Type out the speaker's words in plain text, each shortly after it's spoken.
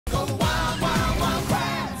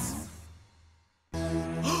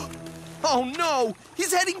Oh no!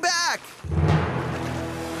 He's heading back!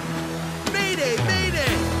 Mayday! Mayday!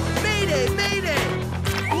 Mayday! Mayday!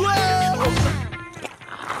 Whoa!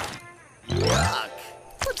 Yuck!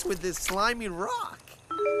 What's with this slimy rock?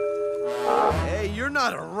 Hey, you're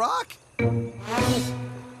not a rock!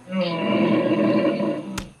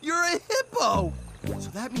 You're a hippo! So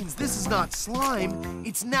that means this is not slime,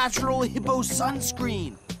 it's natural hippo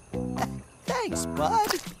sunscreen. Thanks,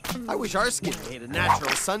 bud. I wish our skin made a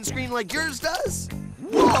natural sunscreen like yours does.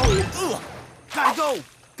 Whoa! Ugh. Gotta go!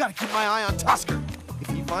 Gotta keep my eye on Tusker. If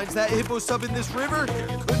he finds that hippo sub in this river,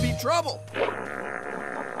 there could be trouble.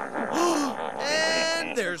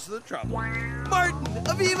 And there's the trouble. Martin,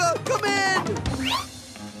 Aviva, come in!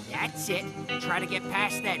 That's it. Try to get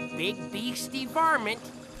past that big beastie varmint.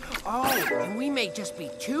 Oh, and we may just be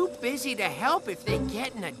too busy to help if they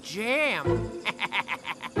get in a jam.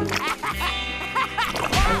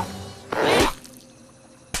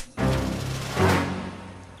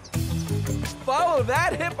 Follow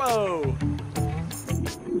that hippo!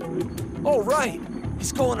 Oh, right.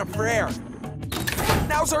 He's going up for air.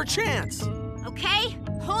 Now's our chance. Okay,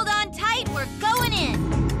 hold on tight. We're going in.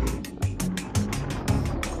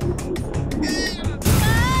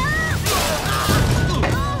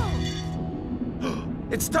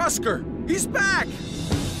 It's Tusker. He's back.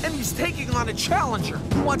 And he's taking on a challenger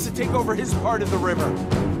who wants to take over his part of the river.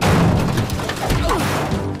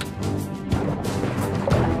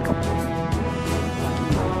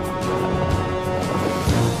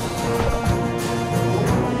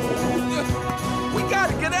 We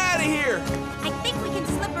gotta get out of here. I think we can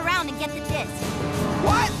slip around and get the disc.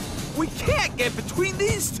 What? We can't get between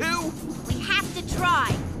these two. We have to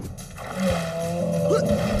try.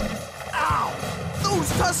 Ow! Those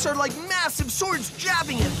tusks are like massive swords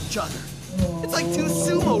jabbing at each other. It's like two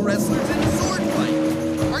sumo wrestlers in a sword fight.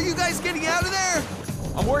 Are you guys getting out of there?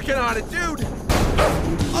 I'm working on it, dude.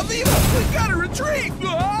 Aviva, we gotta retreat.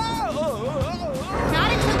 Not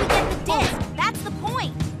until we get the disc. That's the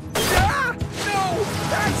point. Ah, no,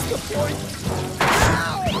 that's the point.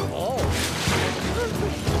 Ow!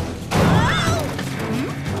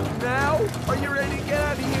 Now, are you ready to get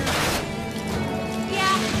out of here?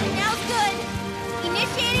 Yeah, now's good.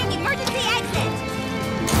 Initiating emergency exit.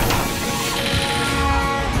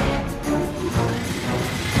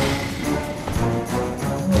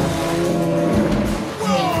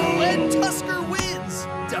 Whoa! And Tusker wins,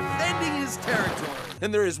 defending his territory.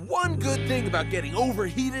 And there is one good thing about getting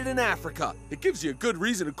overheated in Africa. It gives you a good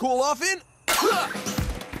reason to cool off in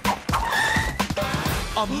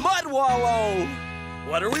a mud wallow.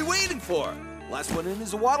 What are we waiting for? Last one in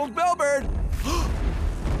is a wattled bellbird.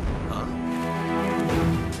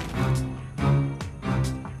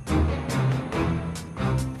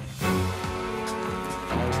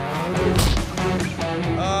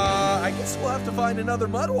 I guess we'll have to find another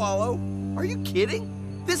mud wallow. Are you kidding?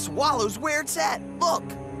 This wallow's where it's at. Look.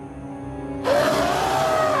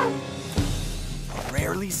 A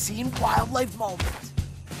rarely seen wildlife moment.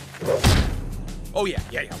 Oh, yeah.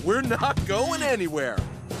 We're not going anywhere.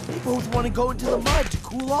 They both want to go into the mud to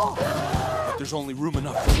cool off. But there's only room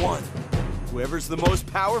enough for one. Whoever's the most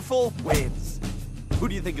powerful wins. Who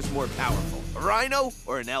do you think is more powerful, a rhino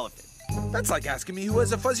or an elephant? That's like asking me who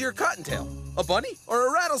has a fuzzier cottontail, a bunny or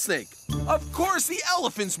a rattlesnake. Of course the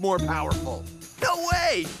elephant's more powerful. No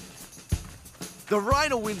way! The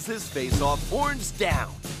rhino wins this face-off, horns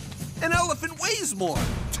down. An elephant weighs more,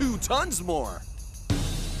 2 tons more.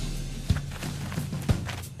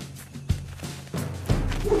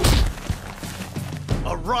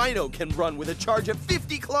 A rhino can run with a charge of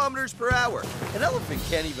 50 kilometers per hour. An elephant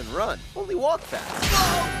can't even run, only walk fast.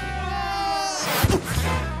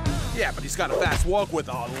 Yeah, but he's got a fast walk with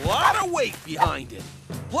a lot of weight behind it.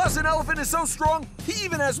 Plus, an elephant is so strong, he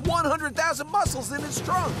even has 100,000 muscles in his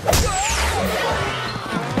trunk.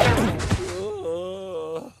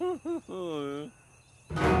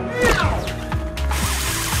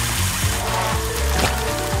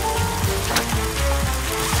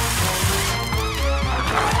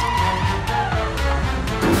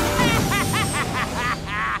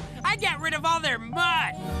 I got rid of all their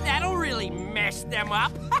mud. That'll really mess them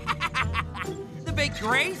up. The big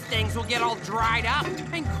gray things will get all dried up,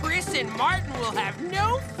 and Chris and Martin will have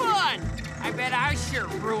no fun. I bet I sure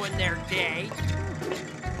ruined their day.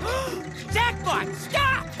 Jackbot,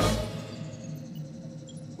 stop!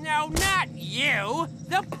 No, not you.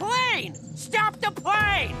 The plane! Stop the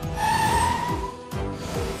plane!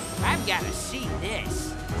 I've got to see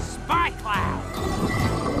this. Spy cloud.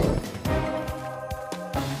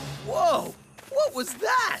 Whoa! What was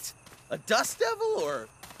that? A dust devil or...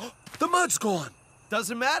 The mud's gone.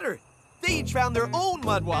 Doesn't matter. They each found their own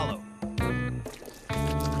mud wallow.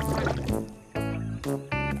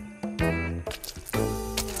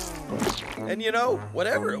 And you know,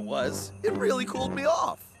 whatever it was, it really cooled me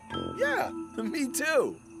off. Yeah, me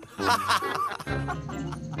too.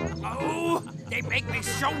 Oh, they make me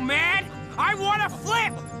so mad, I want to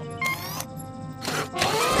flip!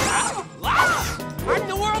 I'm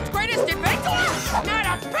the world's greatest inventor, not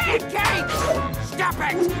a pancake! Stop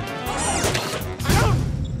it!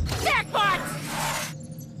 Jackpot!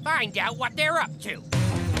 Find out what they're up to.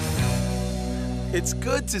 It's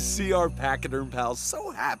good to see our pachyderm pals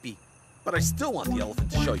so happy. But I still want the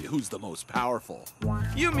elephant to show you who's the most powerful.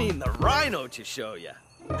 You mean the Rhino to show you?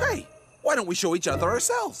 Hey, why don't we show each other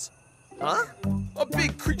ourselves? Huh? A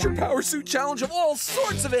big creature power suit challenge of all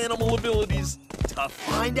sorts of animal abilities. To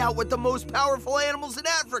find out what the most powerful animals in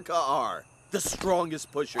Africa are. The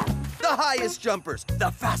strongest pushers, the highest jumpers,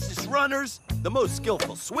 the fastest runners, the most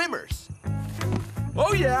skillful swimmers.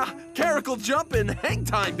 Oh yeah, caracal jump and hang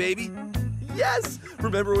time, baby. Yes,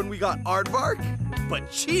 remember when we got aardvark?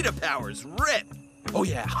 But cheetah powers rip. Oh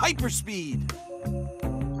yeah, hyperspeed.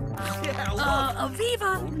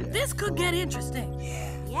 Aviva, this could get interesting.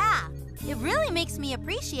 Yeah, it really makes me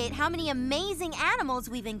appreciate how many amazing animals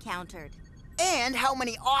we've encountered. And how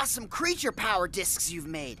many awesome creature power discs you've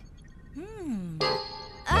made.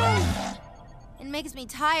 It makes me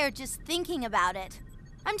tired just thinking about it.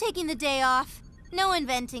 I'm taking the day off. No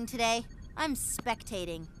inventing today. I'm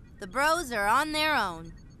spectating. The bros are on their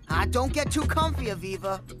own. Don't get too comfy,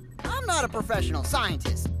 Aviva. I'm not a professional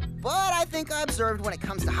scientist, but I think I observed when it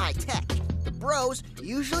comes to high tech, the bros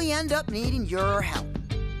usually end up needing your help.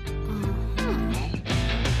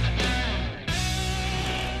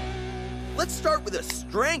 Let's start with a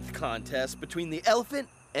strength contest between the elephant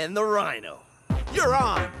and the rhino. You're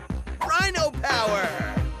on. Rhino power!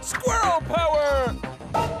 Squirrel power!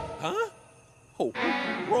 Huh? Oh,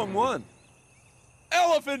 wrong one.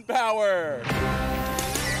 Elephant power!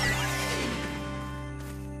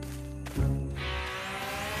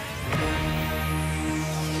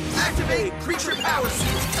 Activate creature power suit!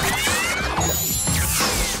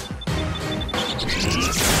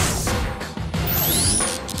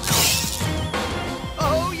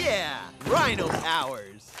 Oh yeah, rhino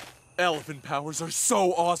powers. Elephant powers are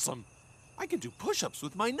so awesome. I can do push-ups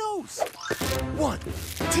with my nose. 1,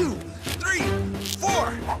 2, 3,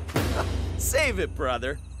 4. Save it,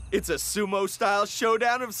 brother. It's a sumo-style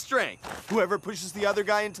showdown of strength. Whoever pushes the other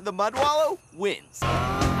guy into the mud wallow wins.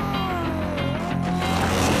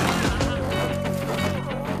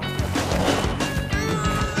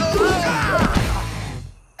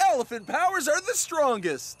 Elephant powers are the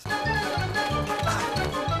strongest.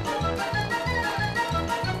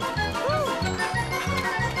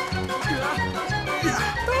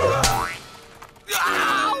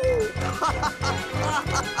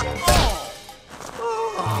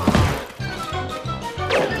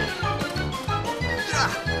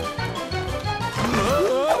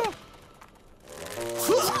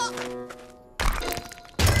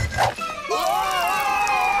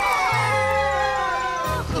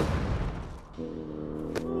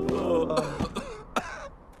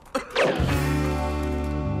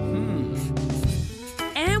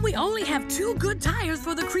 And we only have 2 good tires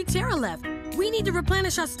for the Kratts left. We need to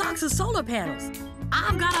replenish our stocks of solar panels.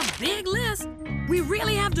 I've got a big list. We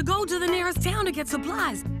really have to go to the nearest town to get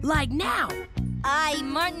supplies, like now.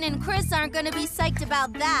 Martin and Chris aren't gonna be psyched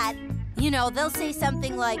about that. You know, they'll say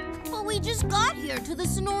something like, "But we just got here to the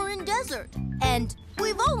Sonoran Desert, and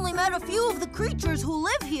we've only met a few of the creatures who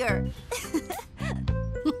live here."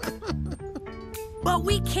 But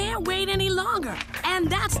we can't wait any longer, and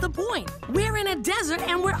that's the point. We're in a desert,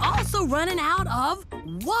 and we're also running out of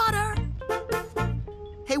water.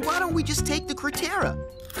 Hey, why don't we just take the Kratts?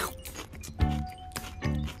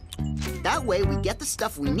 That way we get the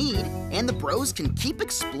stuff we need, and the bros can keep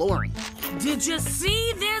exploring. Did you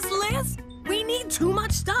see this list? We need too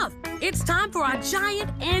much stuff. It's time for our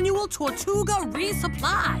giant annual Tortuga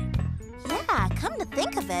resupply. Yeah, come to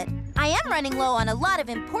think of it, I am running low on a lot of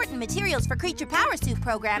important materials for creature power suit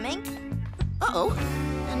programming. Uh-oh.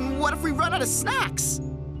 And what if we run out of snacks?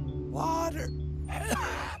 Water.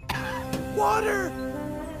 Water.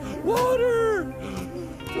 Water.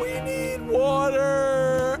 We need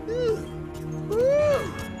water.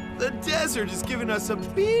 The desert is giving us a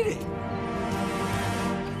beating.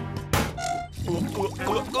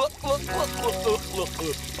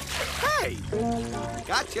 Hey,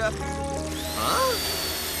 gotcha. Huh?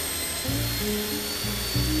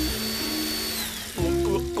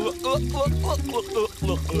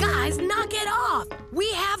 Guys, knock it off.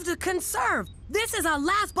 We have to conserve. This is our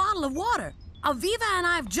last bottle of water. Aviva and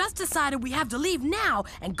I have just decided we have to leave now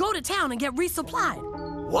and go to town and get resupplied.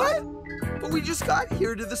 What? But we just got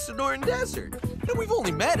here to the Sonoran Desert. And we've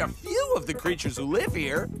only met a few of the creatures who live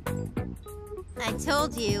here. I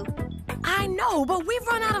told you. I know, but we've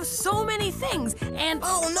run out of so many things, and...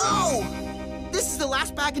 Oh, no! This is the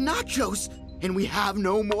last bag of nachos, and we have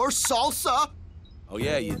no more salsa. Oh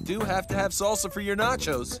yeah, you do have to have salsa for your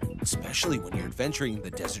nachos, especially when you're adventuring in the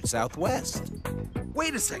desert Southwest.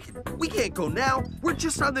 Wait a second. We can't go now. We're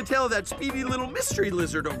just on the tail of that speedy little mystery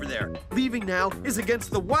lizard over there. Leaving now is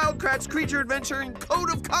against the Wild Kratts Creature Adventuring Code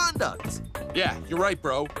of Conduct. Yeah, you're right,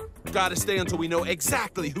 bro. Gotta stay until we know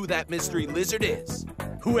exactly who that mystery lizard is.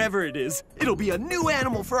 Whoever it is, it'll be a new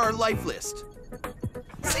animal for our life list.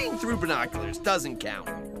 Seeing through binoculars doesn't count.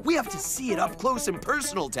 We have to see it up close and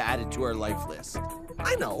personal to add it to our life list.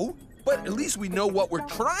 I know, but at least we know what we're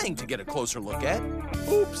trying to get a closer look at.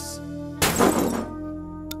 Oops.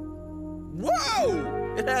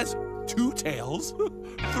 Whoa! It has 2 tails,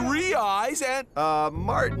 3 eyes, and...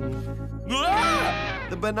 Martin, Ah!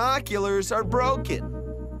 the binoculars are broken.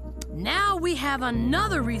 Now we have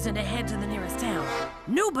another reason to head to the nearest town.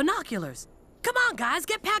 New binoculars. Come on, guys,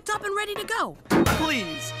 get packed up and ready to go.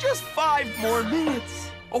 Please, just 5 more minutes.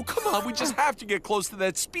 Oh, come on, we just have to get close to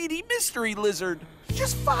that speedy mystery lizard.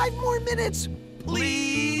 Just 5 more minutes,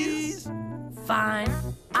 please. Fine.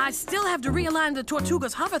 I still have to realign the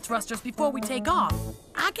Tortuga's hover thrusters before we take off.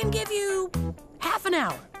 I can give you half an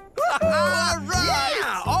hour. All right.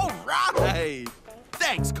 Yeah, all right.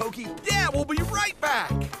 Thanks, Koki. Yeah, we'll be right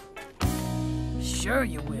back. Sure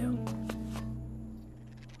you will.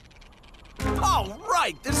 All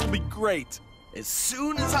right, this will be great. As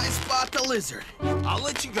soon as I spot the lizard, I'll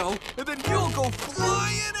let you go, and then you'll go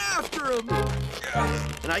flying after him.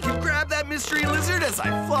 and I can grab that mystery lizard as I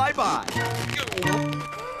fly by.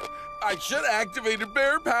 I should have activated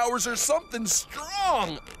bear powers or something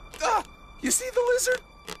strong. You see the lizard?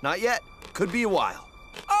 Not yet. Could be a while.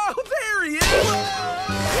 Oh, there he is!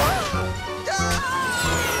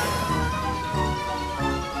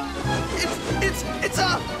 It's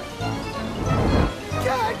a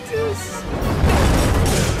cactus.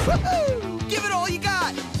 Woohoo! Give it all you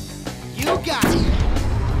got. You got it.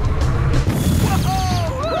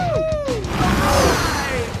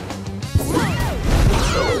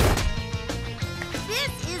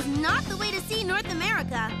 This is not the way to see North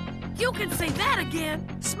America. You can say that again.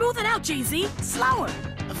 Smooth it out, Jay-Z. Slower.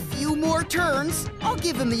 A few more turns. I'll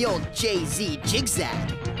give him the old Jay-Z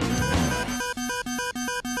jig-zag.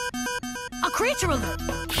 A creature alert.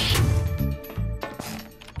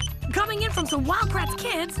 Coming in from some Wild Kratts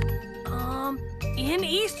kids, in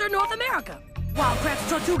Eastern North America. Wild Kratts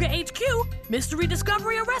Tortuga HQ, mystery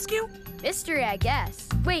discovery or rescue. Mystery, I guess.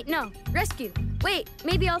 Wait, no. Rescue. Wait,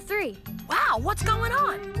 maybe all 3. Wow, what's going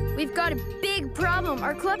on? We've got a big problem.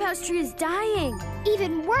 Our clubhouse tree is dying.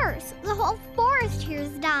 Even worse, the whole forest here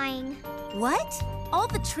is dying. What? All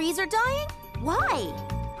the trees are dying? Why?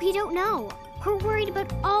 We don't know. We're worried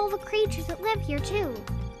about all the creatures that live here, too.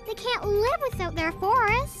 They can't live without their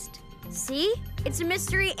forest. See? It's a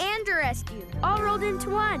mystery and a rescue. All rolled into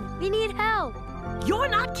one. We need help. You're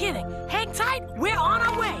not kidding. Hang tight, we're on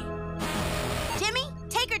our way. Jimmy,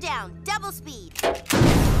 take her down. Double speed.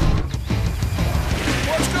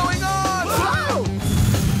 What's going on? Whoa!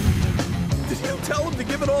 Did you tell him to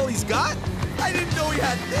give it all he's got? I didn't know he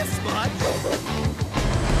had this much.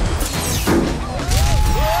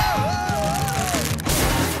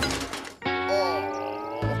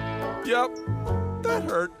 Yep, that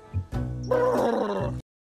hurt.